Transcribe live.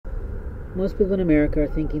Most people in America are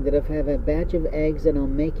thinking that if I have a batch of eggs, then I'll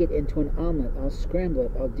make it into an omelet. I'll scramble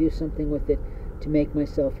it. I'll do something with it to make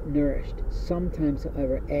myself nourished. Sometimes,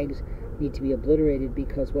 however, eggs need to be obliterated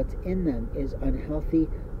because what's in them is unhealthy,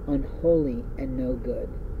 unholy, and no good.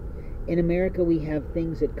 In America, we have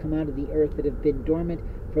things that come out of the earth that have been dormant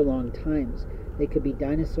for long times. They could be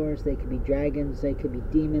dinosaurs, they could be dragons, they could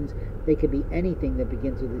be demons, they could be anything that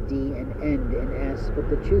begins with a D and end in S. But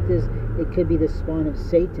the truth is, it could be the spawn of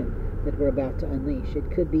Satan that we're about to unleash. It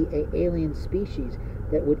could be an alien species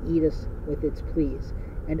that would eat us with its pleas.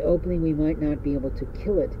 And openly, we might not be able to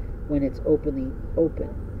kill it when it's openly open.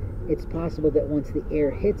 It's possible that once the air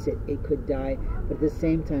hits it, it could die, but at the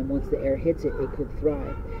same time, once the air hits it, it could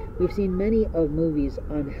thrive. We've seen many of movies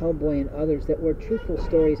on Hellboy and others that were truthful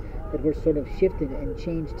stories that were sort of shifted and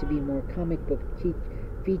changed to be more comic book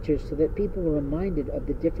features so that people were reminded of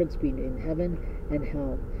the difference between heaven and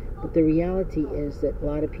hell. But the reality is that a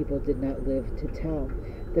lot of people did not live to tell.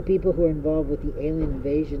 The people who were involved with the alien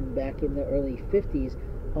invasion back in the early 50s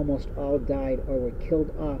almost all died or were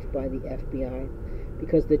killed off by the FBI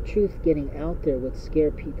because the truth getting out there would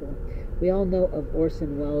scare people. We all know of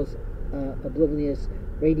Orson Welles' oblivious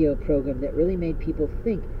radio program that really made people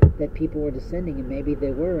think that people were descending, and maybe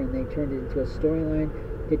they were, and they turned it into a storyline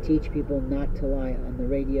to teach people not to lie on the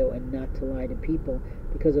radio and not to lie to people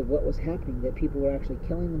because of what was happening, that people were actually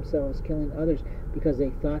killing themselves, killing others because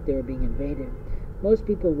they thought they were being invaded. Most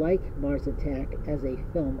people like Mars Attack as a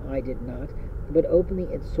film. I did not. But openly,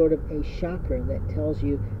 it's sort of a shocker that tells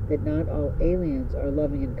you that not all aliens are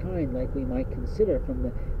loving and kind like we might consider from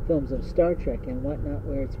the films of Star Trek and whatnot,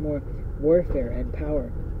 where it's more warfare and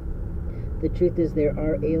power. The truth is there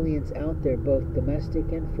are aliens out there, both domestic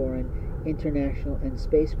and foreign, international and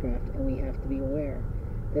spacecraft, and we have to be aware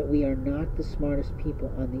that we are not the smartest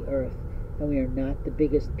people on the earth, and we are not the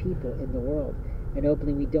biggest people in the world. And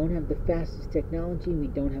openly, we don't have the fastest technology, we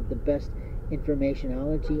don't have the best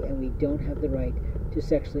informationology, and we don't have the right to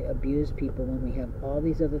sexually abuse people when we have all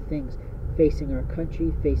these other things facing our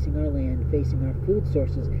country, facing our land, facing our food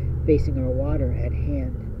sources, facing our water at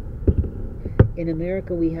hand. In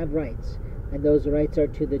America, we have rights, and those rights are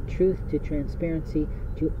to the truth, to transparency,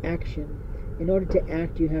 to action. In order to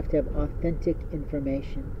act, you have to have authentic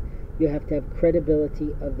information. You have to have credibility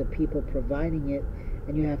of the people providing it,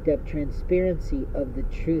 and you have to have transparency of the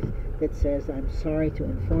truth that says, I'm sorry to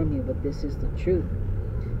inform you, but this is the truth.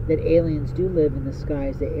 That aliens do live in the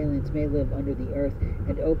skies, that aliens may live under the earth,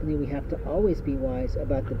 and openly we have to always be wise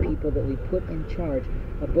about the people that we put in charge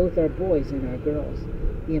of both our boys and our girls.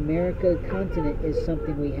 The America continent is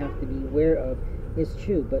something we have to be aware of. It's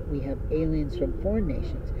true, but we have aliens from foreign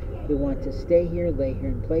nations who want to stay here, lay here,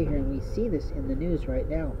 and play here, and we see this in the news right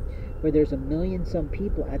now, where there's 1 million some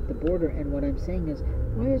people at the border, and what I'm saying is,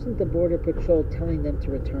 why isn't the Border Patrol telling them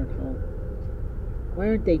to return home? Why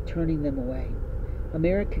aren't they turning them away?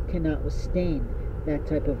 America cannot withstand that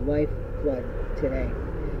type of life flood today.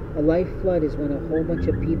 A life flood is when a whole bunch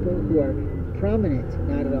of people who are prominent,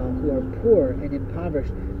 not at all, who are poor and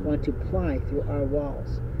impoverished, want to ply through our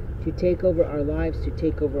walls, to take over our lives, to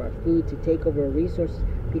take over our food, to take over our resources,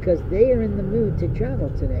 because they are in the mood to travel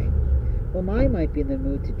today. Well, I might be in the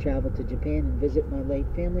mood to travel to Japan and visit my late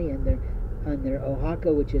family and on their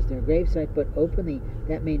Oaxaca, which is their gravesite, but openly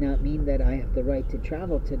that may not mean that I have the right to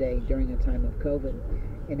travel today during a time of COVID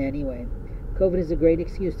in any way. COVID is a great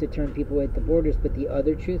excuse to turn people away at the borders, but the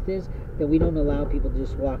other truth is that we don't allow people to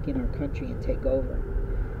just walk in our country and take over.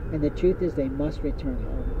 And the truth is they must return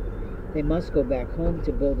home. They must go back home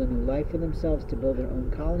to build a new life for themselves, to build their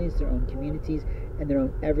own colonies, their own communities, and their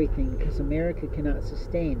own everything, because America cannot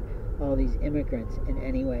sustain all these immigrants in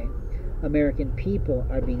any way. American people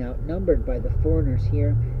are being outnumbered by the foreigners here,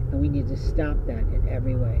 and we need to stop that in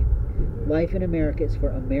every way. Life in America is for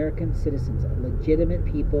American citizens, legitimate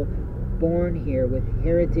people born here with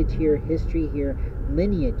heritage here, history here,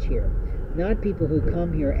 lineage here. Not people who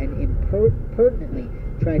come here and impertinently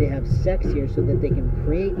try to have sex here so that they can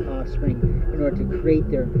create offspring in order to create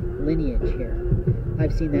their lineage here.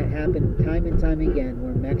 I've seen that happen time and time again,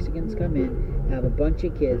 where Mexicans come in, have a bunch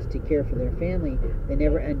of kids to care for their family. They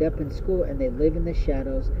never end up in school, and they live in the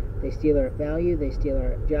shadows. They steal our value, they steal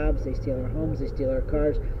our jobs, they steal our homes, they steal our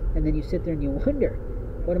cars, and then you sit there and you wonder,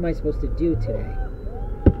 what am I supposed to do today?